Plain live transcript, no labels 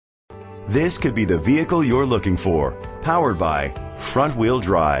This could be the vehicle you're looking for. Powered by front-wheel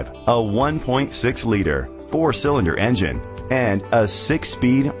drive, a 1.6-liter 4-cylinder engine, and a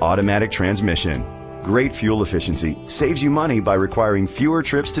 6-speed automatic transmission. Great fuel efficiency saves you money by requiring fewer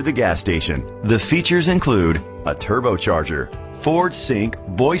trips to the gas station. The features include a turbocharger, Ford Sync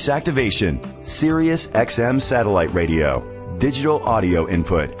voice activation, Sirius XM satellite radio, digital audio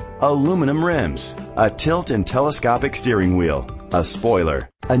input, aluminum rims, a tilt and telescopic steering wheel, a spoiler,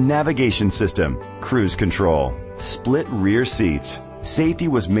 a navigation system, cruise control, split rear seats. Safety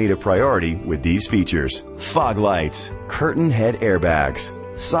was made a priority with these features: fog lights, curtain head airbags,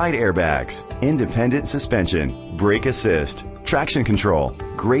 side airbags, independent suspension, brake assist, traction control.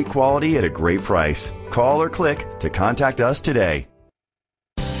 Great quality at a great price. Call or click to contact us today.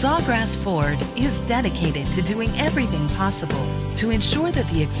 Sawgrass Ford is dedicated to doing everything possible to ensure that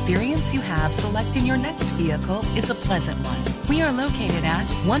the experience you have selecting your next vehicle is a pleasant one. We are located at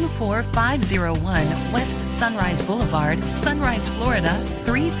 14501 West Sunrise Boulevard, Sunrise, Florida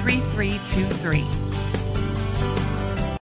 33323.